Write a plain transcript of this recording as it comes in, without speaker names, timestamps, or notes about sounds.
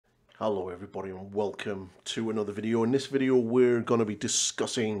Hello everybody and welcome to another video. In this video we're going to be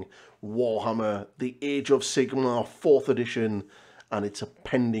discussing Warhammer The Age of Sigmar 4th edition, and it's a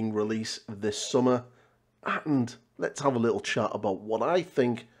pending release this summer. And let's have a little chat about what I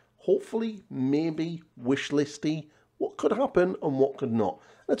think, hopefully, maybe, wishlisty, what could happen and what could not.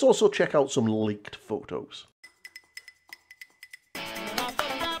 Let's also check out some leaked photos.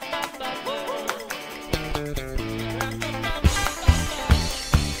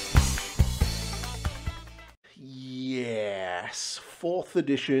 Yes, 4th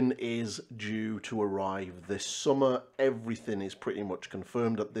edition is due to arrive this summer. Everything is pretty much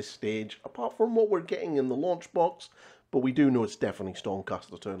confirmed at this stage, apart from what we're getting in the launch box, but we do know it's definitely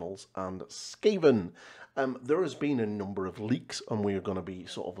Stormcast Eternals and Skaven. There has been a number of leaks, and we're going to be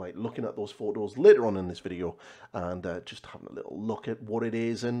sort of like looking at those photos later on in this video and just having a little look at what it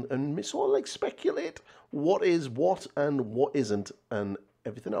is and sort of like speculate what is what and what isn't and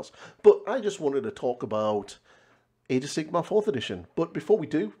everything else. But I just wanted to talk about Age of Sigmar 4th edition. But before we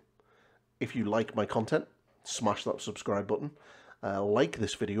do, if you like my content, smash that subscribe button, like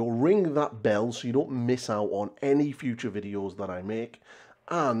this video, ring that bell so you don't miss out on any future videos that I make,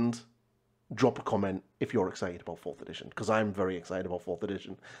 and drop a comment if you're excited about 4th edition, because I'm very excited about 4th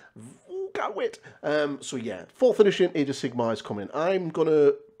edition. Can't wait. So yeah, 4th edition Age of Sigmar is coming. I'm going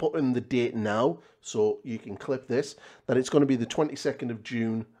to put in the date now, so you can clip this, that it's going to be the 22nd of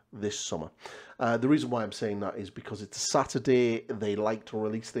June this summer. The reason why I'm saying that is because it's a Saturday. They like to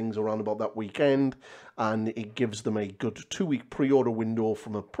release things around about that weekend, and it gives them a good 2-week pre-order window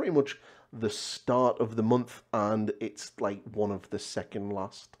from pretty much the start of the month, and it's like one of the second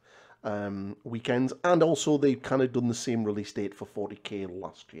last weekends. And also they've kind of done the same release date for 40k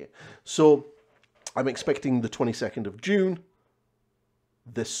last year. So I'm expecting the 22nd of June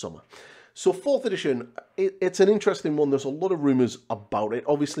this summer. So 4th edition, it's an interesting one. There's a lot of rumours about it.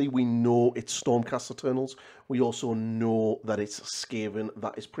 Obviously, we know it's Stormcast Eternals. We also know that it's Skaven.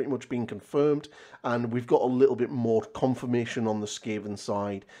 That is pretty much being confirmed. And we've got a little bit more confirmation on the Skaven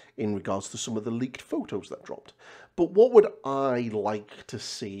side in regards to some of the leaked photos that dropped. But what would I like to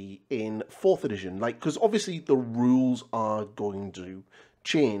see in 4th edition? Like, because obviously the rules are going to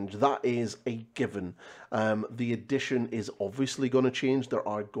change. That is a given. The edition is obviously going to change. There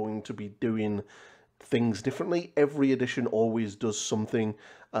are going to be doing things differently. Every edition always does something.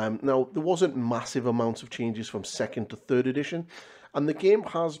 Now, there wasn't massive amounts of changes from 2nd to 3rd edition, and the game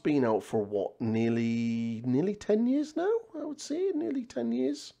has been out for what, nearly 10 years now. I would say nearly 10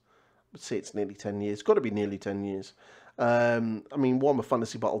 years. I would say it's nearly 10 years. It's got to be nearly 10 years. I mean, Warhammer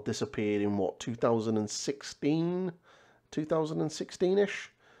Fantasy Battle disappeared in what, 2016-ish.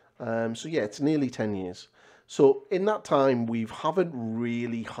 So yeah, it's nearly 10 years. So in that time, we haven't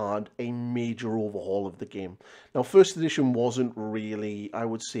really had a major overhaul of the game. Now, 1st edition wasn't really, I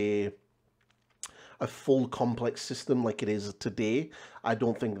would say, a full complex system like it is today. I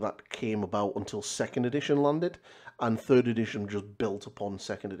don't think that came about until 2nd edition landed, and 3rd edition just built upon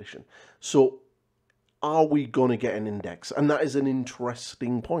 2nd edition. So are we going to get an index? And that is an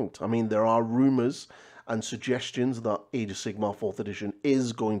interesting point. I mean, there are rumours and suggestions that Age of Sigmar 4th edition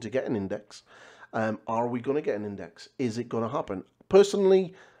is going to get an index. Are we going to get an index? Is it going to happen?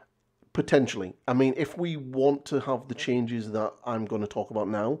 Personally, potentially. I mean, if we want to have the changes that I'm going to talk about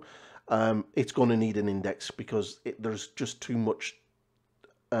now, it's going to need an index, because there's just too much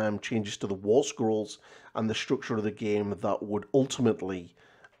changes to the war scrolls and the structure of the game that would ultimately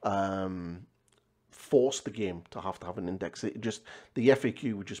force the game to have an index. The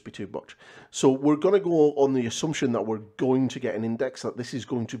FAQ would just be too much. So we're going to go on the assumption that we're going to get an index, that this is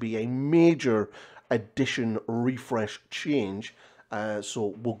going to be a major addition, refresh, change.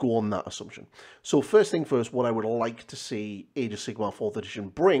 So we'll go on that assumption. So first thing first, what I would like to see Age of Sigmar 4th edition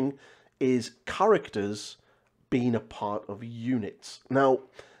bring is characters being a part of units. Now,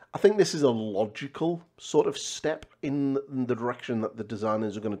 I think this is a logical sort of step in the direction that the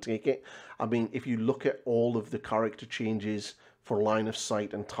designers are going to take it. I mean, if you look at all of the character changes for line of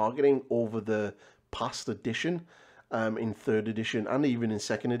sight and targeting over the past edition, in 3rd edition and even in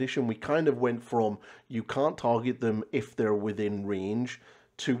 2nd edition, we kind of went from you can't target them if they're within range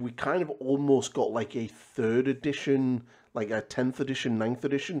to we kind of almost got like a 3rd edition, like a 10th edition, 9th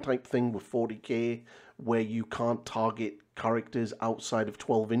edition type thing with 40k, where you can't target characters outside of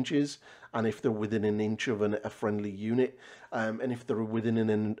 12 inches, and if they're within an inch of a friendly unit, and if they're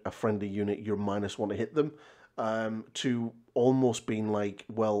within a friendly unit, you're -1 to hit them, to almost being like,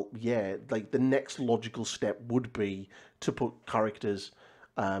 well, yeah, like the next logical step would be to put characters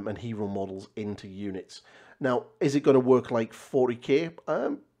and hero models into units. Now, is it going to work like 40k?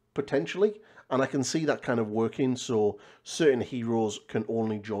 Potentially. and I can see that kind of working. So certain heroes can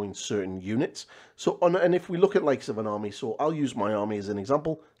only join certain units. So and if we look at likes of an army, so I'll use my army as an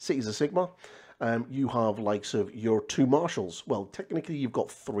example. Cities of Sigmar. You have likes of your 2 marshals. Well, technically you've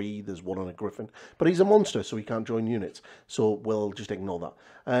got 3. There's 1 on a griffin, but he's a monster, so he can't join units. So we'll just ignore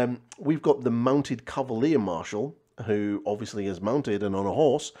that. We've got the mounted cavalier marshal, who obviously is mounted and on a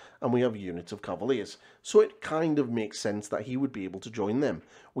horse, and we have units of cavaliers. So it kind of makes sense that he would be able to join them.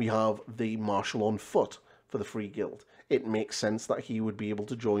 We have the marshal on foot for the Free Guild. It makes sense that he would be able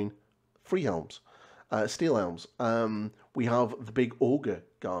to join Free Helms, Steel Helms. We have the big ogre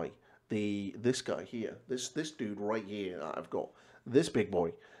guy. This guy here, this dude right here that I've got, this big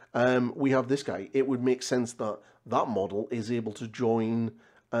boy. We have this guy. It would make sense that that model is able to join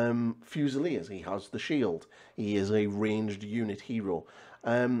Fusiliers. He has the shield. He is a ranged unit hero.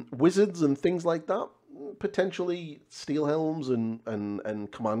 Wizards and things like that, potentially Steel Helms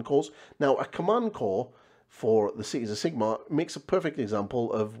and Command Corps. Now, a Command Corps for the Cities of Sigmar makes a perfect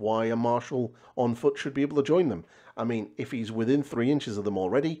example of why a marshal on foot should be able to join them. I mean, if he's within 3 inches of them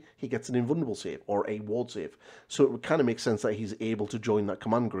already, he gets an invulnerable save or a ward save. So it would kind of make sense that he's able to join that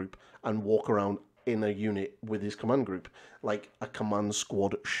command group and walk around in a unit with his command group, like a command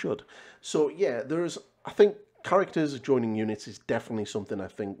squad should. So yeah, I think characters joining units is definitely something I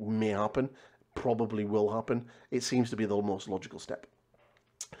think may happen, probably will happen. It seems to be the most logical step.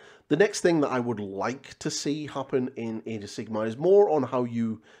 The next thing that I would like to see happen in Age of Sigmar is more on how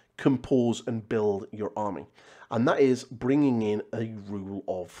you compose and build your army. And that is bringing in a rule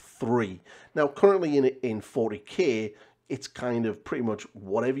of 3. Now, currently in 40k, it's kind of pretty much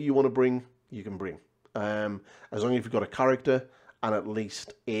whatever you want to bring, you can bring. As long as you've got a character and at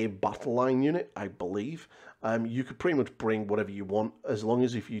least a battle line unit, I believe, you could pretty much bring whatever you want, as long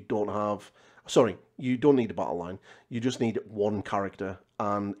as if you don't have... Sorry, you don't need a battle line. You just need 1 character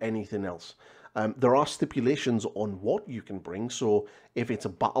and anything else. There are stipulations on what you can bring. So if it's a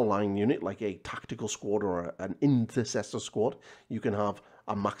battle line unit, like a tactical squad or an intercessor squad, you can have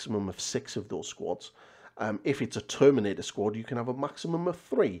a maximum of 6 of those squads. If it's a Terminator squad, you can have a maximum of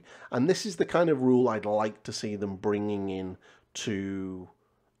 3. And this is the kind of rule I'd like to see them bringing in to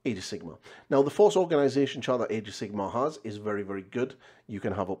Age of Sigmar. Now, the force organization chart that Age of Sigmar has is very, very good. You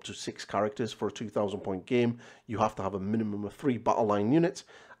can have up to 6 characters for a 2,000 point game. You have to have a minimum of 3 battle line units,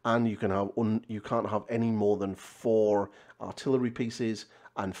 and you can't have any more than 4 artillery pieces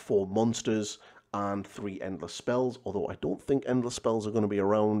and 4 monsters and 3 endless spells, although I don't think endless spells are going to be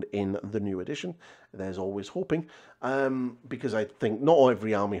around in the new edition. There's always hoping, because I think not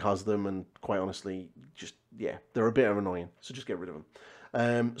every army has them, and quite honestly, just, yeah, they're a bit annoying, so just get rid of them.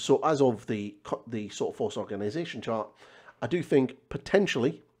 So as of the sort of force organization chart, I do think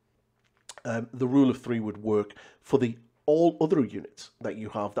potentially the rule of 3 would work for the all other units that you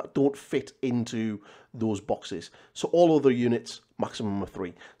have that don't fit into those boxes. So all other units, maximum of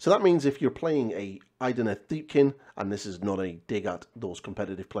 3. So that means if you're playing a Idoneth Deepkin, and this is not a dig at those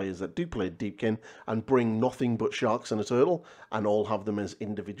competitive players that do play Deepkin and bring nothing but sharks and a turtle and all have them as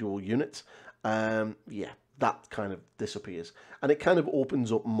individual units, yeah, that kind of disappears. And it kind of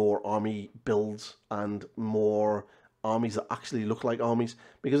opens up more army builds and more armies that actually look like armies.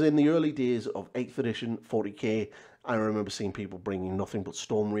 Because in the early days of 8th edition, 40k, I remember seeing people bringing nothing but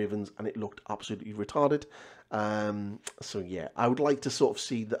Storm Ravens, and it looked absolutely retarded. So yeah, I would like to sort of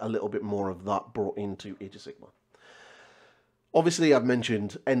see a little bit more of that brought into Age of Sigmar. Obviously, I've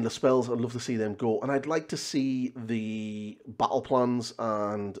mentioned endless spells. I'd love to see them go, and I'd like to see the battle plans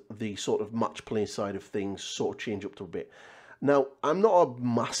and the sort of match play side of things sort of change up to a bit. Now, I'm not a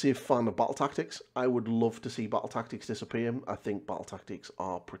massive fan of battle tactics. I would love to see battle tactics disappear. I think battle tactics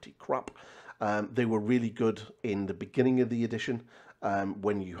are pretty crap. They were really good in the beginning of the edition,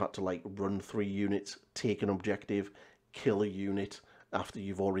 when you had to like run 3 units, take an objective, kill a unit after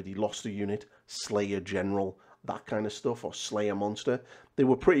you've already lost a unit, slay a general, that kind of stuff, or slay a monster. They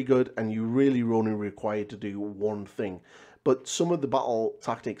were pretty good, and you really were only required to do 1 thing. But some of the battle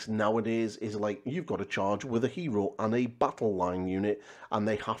tactics nowadays is like, you've got to charge with a hero and a battle line unit, and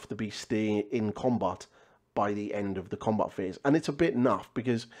they have to be staying in combat by the end of the combat phase. And it's a bit naff,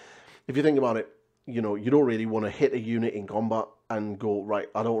 because if you think about it, you know, you don't really want to hit a unit in combat and go, right,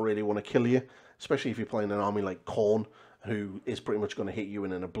 I don't really want to kill you, especially if you're playing an army like Khorne, who is pretty much going to hit you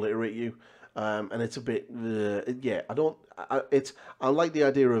and then obliterate you. And it's a bit, yeah, I like the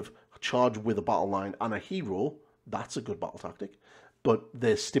idea of charge with a battle line and a hero. That's a good battle tactic, but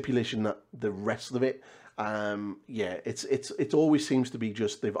the stipulation that the rest of it, yeah, it always seems to be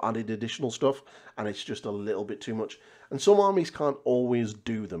just they've added additional stuff, and it's just a little bit too much. And some armies can't always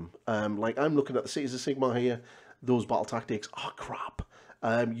do them. Like I'm looking at the Cities of Sigmar here; those battle tactics are crap.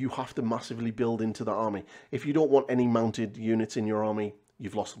 you have to massively build into the army. If you don't want any mounted units in your army,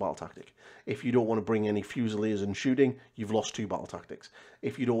 you've lost the battle tactic. If you don't want to bring any fusiliers and shooting, you've lost 2 battle tactics.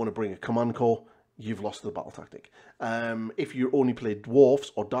 If you don't want to bring a command corps, you've lost the battle tactic. If you only play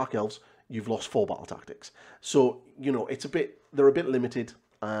dwarfs or dark elves, you've lost 4 battle tactics. So, you know, they're a bit limited,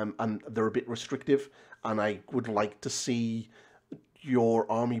 and they're a bit restrictive, and I would like to see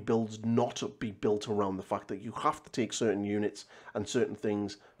your army builds not be built around the fact that you have to take certain units and certain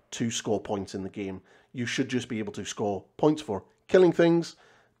things to score points in the game. You should just be able to score points for killing things,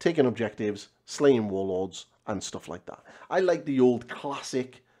 taking objectives, slaying warlords, and stuff like that. I like the old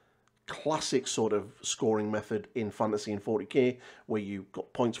classic sort of scoring method in Fantasy and 40k, where you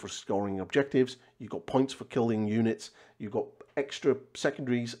got points for scoring objectives, you got points for killing units, you got extra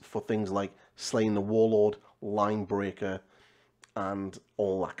secondaries for things like slaying the warlord, line breaker, and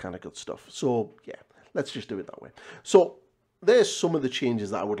all that kind of good stuff. So yeah, let's just do it that way. So there's some of the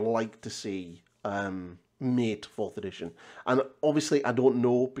changes that I would like to see made to 4th edition, and obviously I don't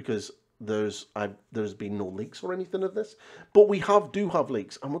know because there's been no leaks or anything of this, but we do have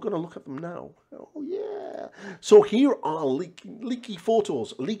leaks, and we're going to look at them now. Oh yeah! So here are leaky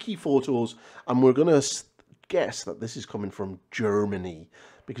photos, and we're going to guess that this is coming from Germany,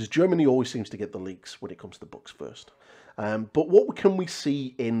 because Germany always seems to get the leaks when it comes to books first. But what can we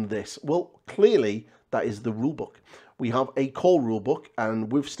see in this? Well, clearly that is the rulebook. We have a core rulebook,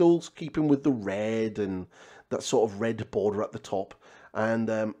 and we're still keeping with the red and that sort of red border at the top. And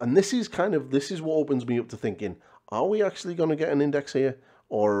this is what opens me up to thinking: are we actually going to get an index here,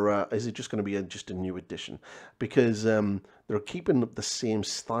 or is it just going to be just a new edition? Because they're keeping up the same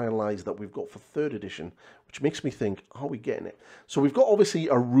stylized that we've got for 3rd edition, which makes me think, are we getting it? So we've got obviously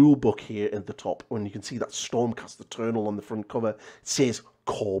a rule book here at the top, when you can see that Stormcast Eternal on the front cover. It says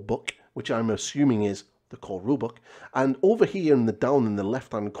core book, which I'm assuming is the core rule book. And over here down in the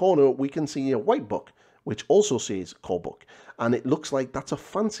left-hand corner, we can see a white book, which also says core book, and it looks like that's a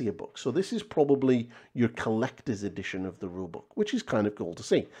fancier book. So this is probably your collector's edition of the rulebook, which is kind of cool to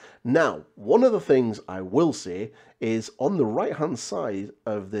see. Now, one of the things I will say is on the right hand side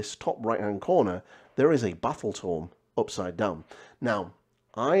of this top right hand corner, there is a battle tome upside down. Now,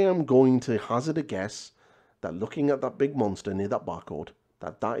 I am going to hazard a guess that looking at that big monster near that barcode,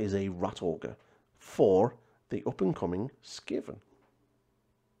 that is a rat ogre for the up and coming Skaven.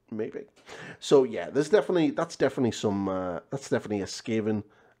 Maybe. So yeah, that's definitely a Skaven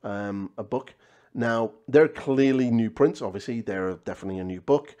a book. Now they're clearly new prints. Obviously, they're definitely a new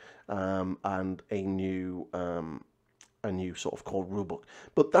book and a new sort of core rulebook.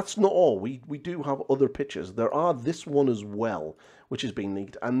 But that's not all. We do have other pictures. There are this one as well, which has been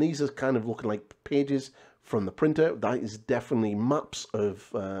leaked, and these are kind of looking like pages from the printer. That is definitely maps of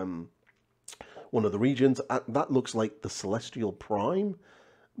one of the regions. That looks like the Celestial Prime.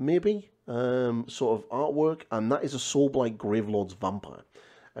 Maybe sort of artwork, and that is a Soulblight Gravelord's Vampire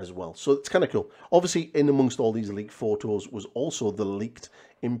as well. So it's kind of cool. Obviously, in amongst all these leaked photos was also the leaked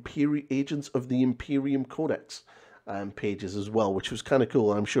Agents of the Imperium Codex pages as well, which was kind of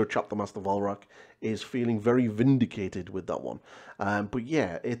cool. I'm sure Chapter Master Valrak is feeling very vindicated with that one. But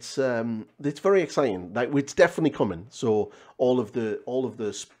yeah, it's very exciting. Like, it's definitely coming. So all of the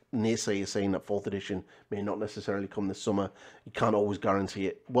naysayers saying that 4th edition may not necessarily come this summer, you can't always guarantee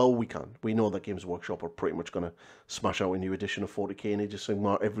it. Well, we can. We know that Games Workshop are pretty much going to smash out a new edition of 40k and Age of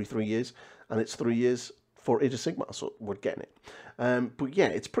Sigmar every 3 years, and it's 3 years for Age of Sigmar, so we're getting it. But yeah,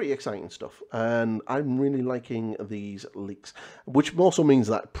 it's pretty exciting stuff, and I'm really liking these leaks, which also means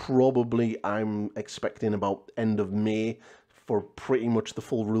that probably I'm expecting about end of May for pretty much the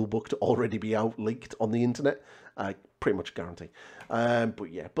full rulebook to already be out leaked on the internet. Pretty much guarantee. But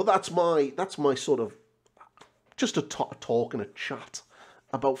yeah, but that's my sort of just a talk and a chat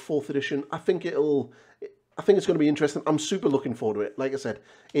about 4th edition. I think it's going to be interesting. I'm super looking forward to it. Like I said,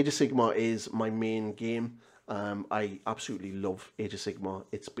 Age of Sigmar is my main game. I absolutely love Age of Sigmar.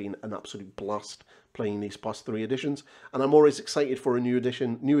 It's been an absolute blast playing these past 3 editions, and I'm always excited for a new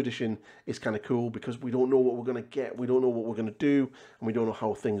edition. New edition is kind of cool because we don't know what we're going to get, we don't know what we're going to do, and we don't know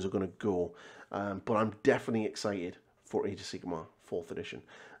how things are going to go. But I'm definitely excited for Age of Sigmar 4th edition.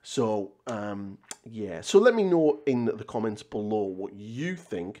 So yeah, so let me know in the comments below what you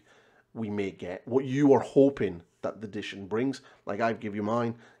think we may get, what you are hoping that the edition brings. Like, I've give you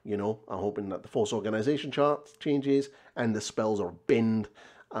mine, you know, I'm hoping that the Force Organization chart changes and the spells are binned,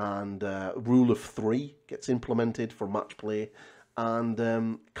 and Rule of 3 gets implemented for match play,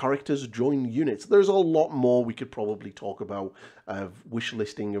 and characters join units. There's a lot more we could probably talk about, wish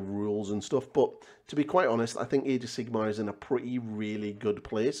listing of rules and stuff, but to be quite honest, I think Age of Sigmar is in a really good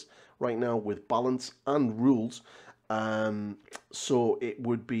place right now with balance and rules. So it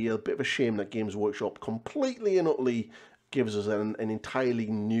would be a bit of a shame that Games Workshop completely and utterly gives us an entirely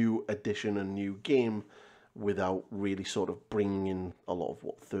new edition, a new game, without really sort of bringing in a lot of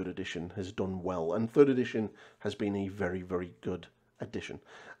what 3rd edition has done well. And 3rd edition has been a very, very good edition.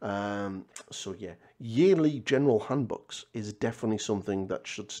 So yeah, yearly general handbooks is definitely something that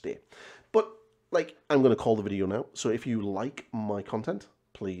should stay. But like, I'm going to call the video now. So if you like my content,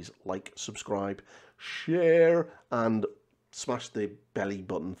 please like, subscribe, share, and smash the belly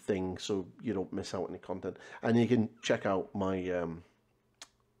button thing so you don't miss out on any content. And you can check out my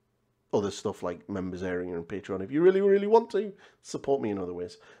other stuff like members area and Patreon if you really, really want to support me in other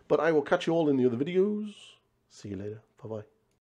ways. But I will catch you all in the other videos. See you later. Bye-bye.